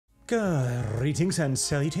Greetings and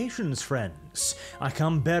salutations, friends. I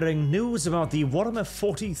come bearing news about the Warhammer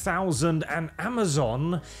 40,000 and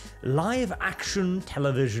Amazon live-action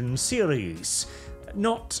television series.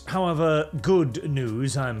 Not, however, good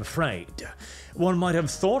news, I'm afraid. One might have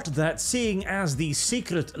thought that seeing as the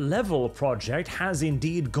secret level project has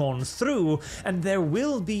indeed gone through, and there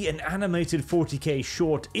will be an animated 40k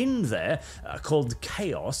short in there, called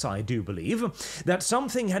Chaos, I do believe, that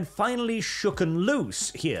something had finally shooken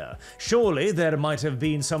loose here. Surely there might have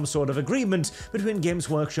been some sort of agreement between Games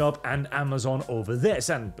Workshop and Amazon over this,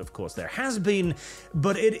 and of course there has been,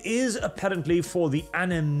 but it is apparently for the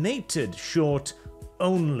animated short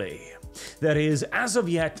only. There is, as of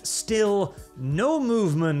yet, still no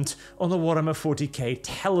movement on the Warhammer 40k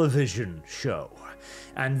television show.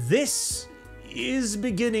 And this is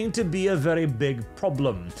beginning to be a very big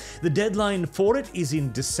problem. The deadline for it is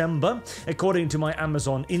in December, according to my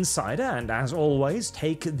Amazon insider, and as always,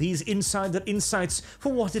 take these insider insights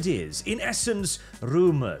for what it is. In essence,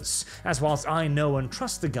 rumors. As whilst I know and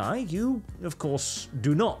trust the guy, you, of course,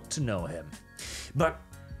 do not know him. But,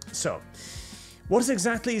 so, what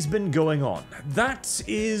exactly has been going on? That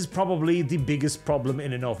is probably the biggest problem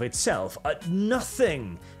in and of itself.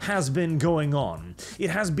 Nothing has been going on. It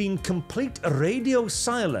has been complete radio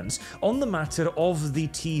silence on the matter of the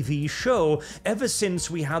TV show ever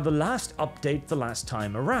since we had the last update the last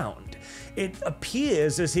time around. It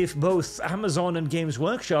appears as if both Amazon and Games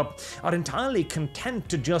Workshop are entirely content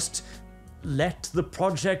to just let the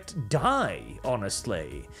project die,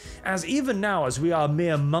 honestly. As even now, as we are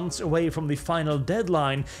mere months away from the final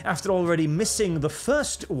deadline, after already missing the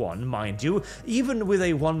first one, mind you, even with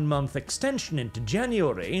a 1-month extension into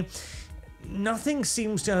January, nothing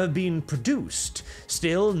seems to have been produced.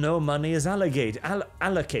 Still no money is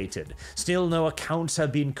allocated. Still no accounts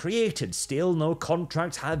have been created. Still no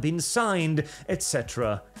contracts have been signed,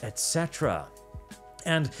 etc., etc.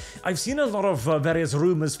 And I've seen a lot of various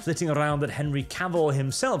rumors flitting around that Henry Cavill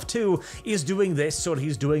himself, too, is doing this or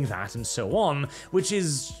he's doing that and so on, which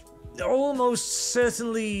is almost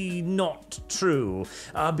certainly not true,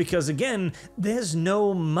 because again, there's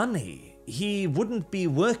no money. He wouldn't be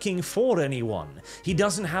working for anyone. He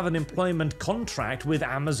doesn't have an employment contract with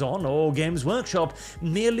Amazon or Games Workshop,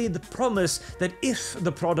 merely the promise that if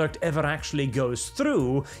the product ever actually goes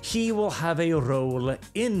through, he will have a role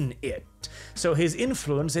in it. So his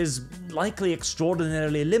influence is likely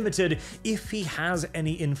extraordinarily limited if he has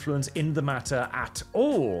any influence in the matter at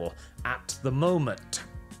all at the moment.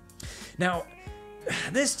 Now,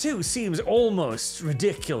 this too seems almost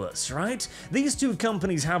ridiculous, right? These two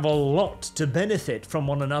companies have a lot to benefit from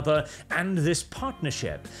one another and this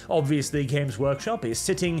partnership. Obviously, Games Workshop is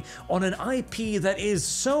sitting on an IP that is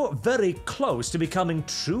so very close to becoming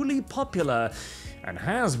truly popular, and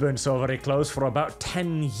has been so very close for about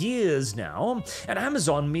 10 years now, and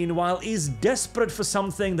Amazon, meanwhile, is desperate for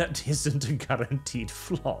something that isn't a guaranteed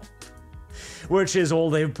flop. Which is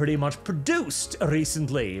all they've pretty much produced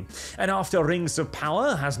recently. And after Rings of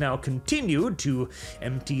Power has now continued to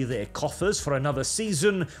empty their coffers for another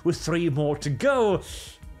season with 3 more to go,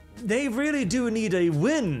 they really do need a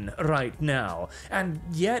win right now, and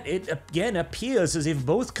yet it again appears as if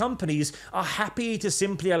both companies are happy to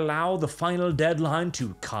simply allow the final deadline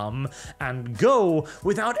to come and go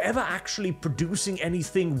without ever actually producing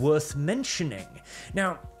anything worth mentioning.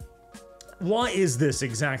 Now, why is this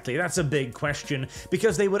exactly? That's a big question,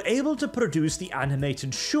 because they were able to produce the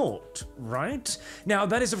animated short, right? Now,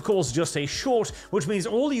 that is of course just a short, which means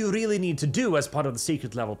all you really need to do as part of the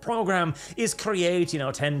secret level program is create,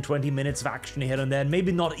 10-20 minutes of action here and there,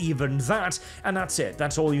 maybe not even that, and that's it.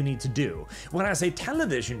 That's all you need to do. Whereas a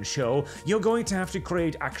television show, you're going to have to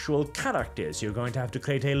create actual characters. You're going to have to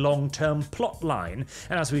create a long-term plot line,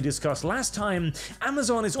 and as we discussed last time,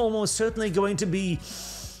 Amazon is almost certainly going to be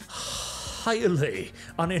highly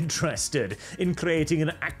uninterested in creating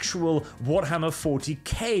an actual Warhammer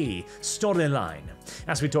 40k storyline.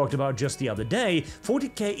 As we talked about just the other day,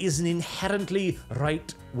 40k is an inherently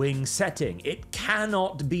right-wing setting. It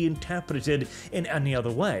cannot be interpreted in any other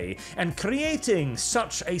way, and creating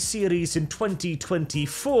such a series in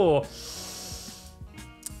 2024,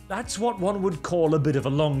 that's what one would call a bit of a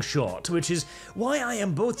long shot, which is why I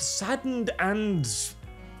am both saddened and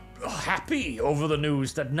happy over the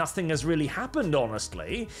news that nothing has really happened,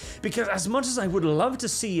 honestly, because as much as I would love to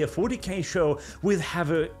see a 40k show with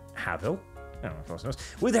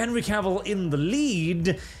with Henry Cavill in the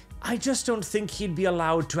lead, I just don't think he'd be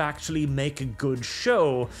allowed to actually make a good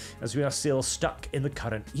show, as we are still stuck in the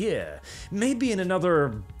current year. Maybe in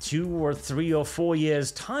another 2 or 3 or 4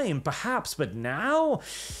 years' time, perhaps, but now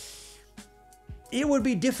it would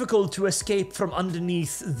be difficult to escape from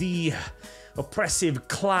underneath the oppressive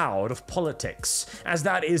cloud of politics, as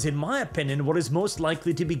that is, in my opinion, what is most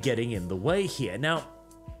likely to be getting in the way here. Now,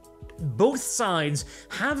 both sides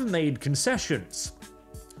have made concessions.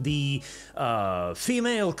 The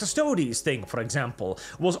female custodies thing, for example,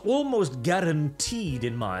 was almost guaranteed,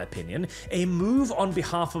 in my opinion, a move on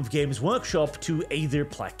behalf of Games Workshop to either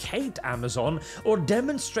placate Amazon or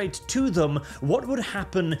demonstrate to them what would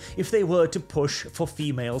happen if they were to push for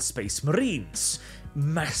female Space Marines.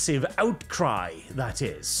 Massive outcry, that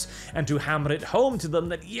is, and to hammer it home to them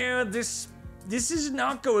that, yeah, this is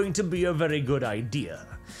not going to be a very good idea.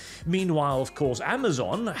 Meanwhile, of course,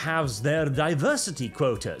 Amazon has their diversity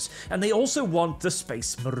quotas, and they also want the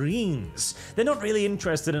Space Marines. They're not really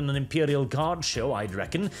interested in an Imperial Guard show, I'd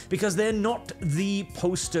reckon, because they're not the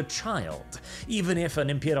poster child. Even if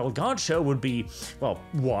an Imperial Guard show would be, well,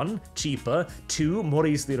 1, cheaper, 2, more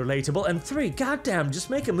easily relatable, and 3, goddamn,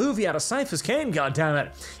 just make a movie out of Cypher's Kane,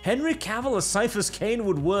 goddammit. Henry Cavill as Cypher's Kane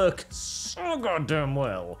would work so goddamn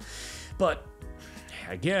well. But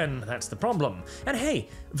again, that's the problem. And hey,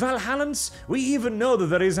 Valhallans, we even know that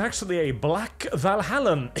there is actually a black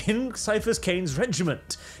Valhallan in Cypher's Kane's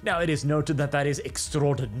regiment. Now, it is noted that that is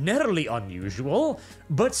extraordinarily unusual,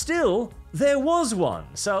 but still, there was one,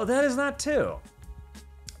 so there is that too.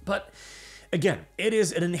 But again, it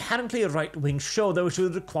is an inherently right-wing show, though, which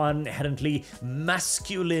would require an inherently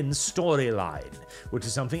masculine storyline, which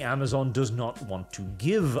is something Amazon does not want to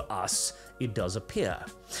give us, it does appear.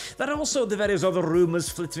 There are also the various other rumors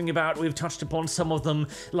flitting about. We've touched upon some of them,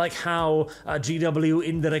 like how GW,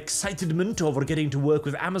 in their excitement over getting to work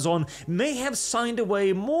with Amazon, may have signed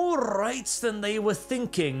away more rights than they were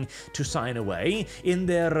thinking to sign away in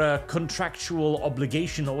their contractual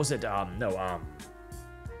obligation, or was it,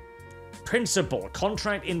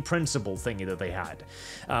 contract in principle thingy that they had.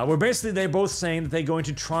 Where basically they're both saying that they're going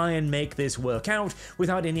to try and make this work out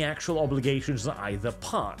without any actual obligations on either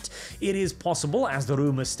part. It is possible, as the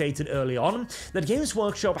rumor stated early on, that Games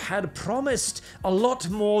Workshop had promised a lot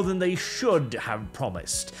more than they should have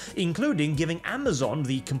promised, including giving Amazon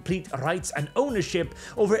the complete rights and ownership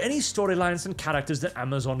over any storylines and characters that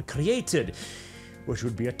Amazon created, which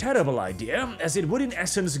would be a terrible idea, as it would in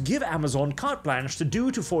essence give Amazon carte blanche to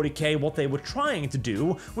do to 40k what they were trying to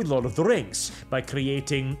do with Lord of the Rings, by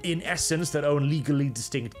creating, in essence, their own legally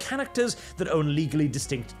distinct characters, their own legally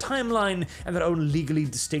distinct timeline, and their own legally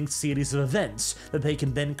distinct series of events that they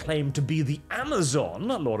can then claim to be the Amazon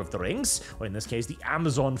Lord of the Rings, or in this case the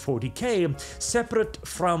Amazon 40k, separate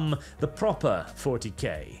from the proper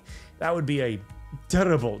 40k. That would be a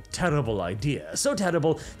terrible, terrible idea. So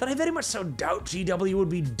terrible that I very much so doubt GW would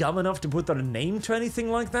be dumb enough to put their name to anything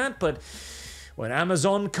like that, but when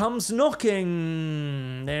Amazon comes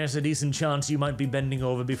knocking, there's a decent chance you might be bending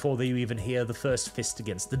over before you even hear the first fist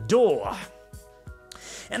against the door.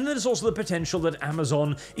 And there's also the potential that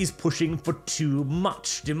Amazon is pushing for too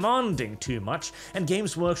much, demanding too much, and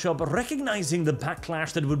Games Workshop, recognizing the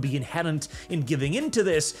backlash that would be inherent in giving into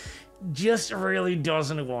this, just really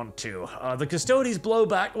doesn't want to. The Custodes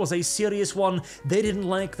blowback was a serious one. They didn't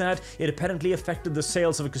like that. It apparently affected the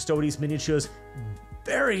sales of Custodes miniatures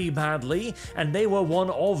very badly, and they were one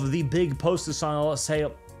of the big poster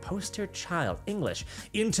child English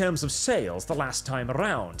in terms of sales the last time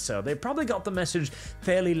around, so they probably got the message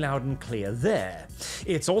fairly loud and clear there.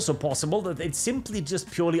 It's also possible that it's simply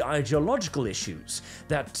just purely ideological issues,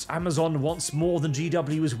 that Amazon wants more than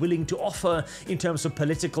GW is willing to offer in terms of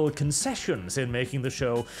political concessions in making the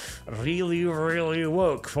show really, really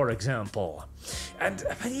woke, for example.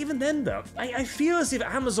 But even then, though, I feel as if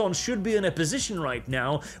Amazon should be in a position right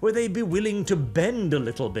now where they'd be willing to bend a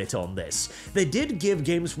little bit on this. They did give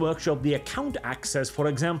Games Workshop the account access, for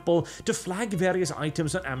example, to flag various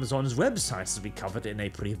items on Amazon's website, as we covered in a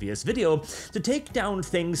previous video, to take down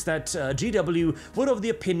things that GW were of the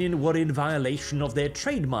opinion were in violation of their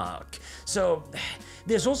trademark. So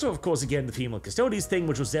there's also, of course, again, the female custodies thing,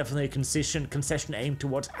 which was definitely a concession aimed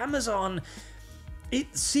towards Amazon.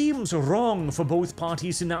 It seems wrong for both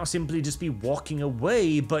parties to now simply just be walking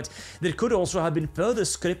away, but there could also have been further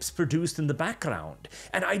scripts produced in the background.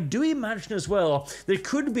 And I do imagine as well, there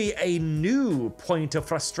could be a new point of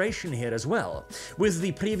frustration here as well. With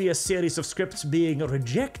the previous series of scripts being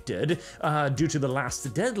rejected due to the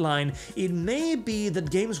last deadline, it may be that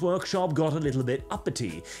Games Workshop got a little bit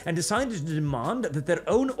uppity and decided to demand that their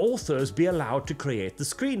own authors be allowed to create the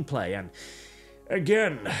screenplay. And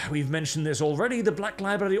again, we've mentioned this already, the Black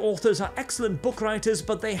Library authors are excellent book writers,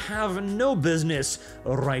 but they have no business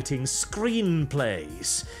writing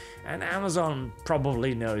screenplays. And Amazon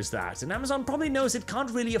probably knows that, and Amazon probably knows it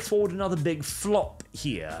can't really afford another big flop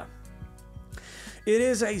here. It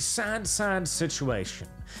is a sad, sad situation,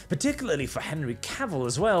 particularly for Henry Cavill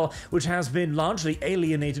as well, which has been largely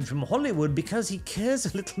alienated from Hollywood because he cares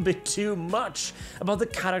a little bit too much about the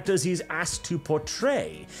characters he's asked to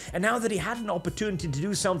portray. And now that he had an opportunity to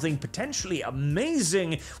do something potentially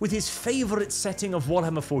amazing with his favorite setting of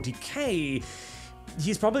Warhammer 40k,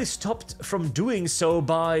 he's probably stopped from doing so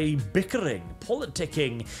by bickering,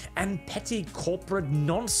 politicking, and petty corporate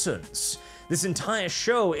nonsense. This entire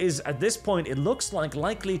show is, at this point, it looks like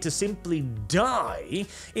likely to simply die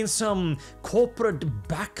in some corporate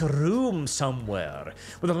back room somewhere,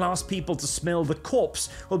 where the last people to smell the corpse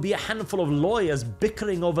will be a handful of lawyers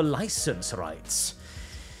bickering over license rights.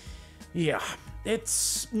 Yeah.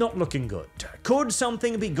 It's not looking good. Could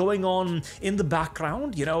something be going on in the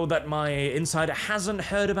background, you know, that my insider hasn't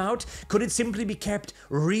heard about? Could it simply be kept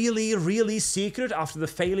really, really secret after the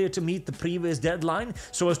failure to meet the previous deadline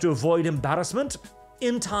so as to avoid embarrassment?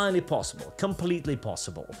 Entirely possible. Completely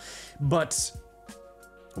possible. But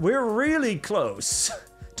we're really close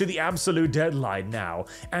to the absolute deadline now,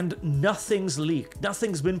 and nothing's leaked,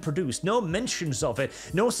 nothing's been produced, no mentions of it,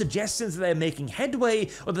 no suggestions that they're making headway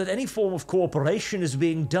or that any form of cooperation is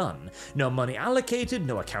being done. No money allocated,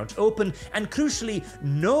 no account open, and crucially,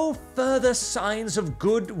 no further signs of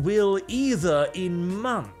goodwill either in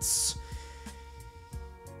months.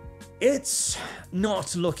 It's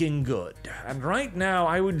not looking good, and right now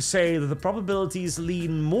I would say that the probabilities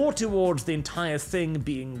lean more towards the entire thing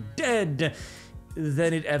being dead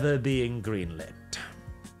than it ever being greenlit.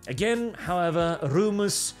 Again, however,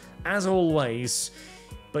 rumors, as always,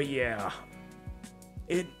 but yeah,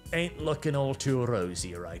 it ain't looking all too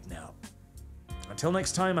rosy right now. Until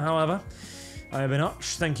next time, however, I have been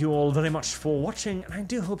Arch, thank you all very much for watching, and I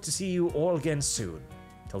do hope to see you all again soon.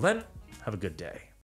 Till then, have a good day.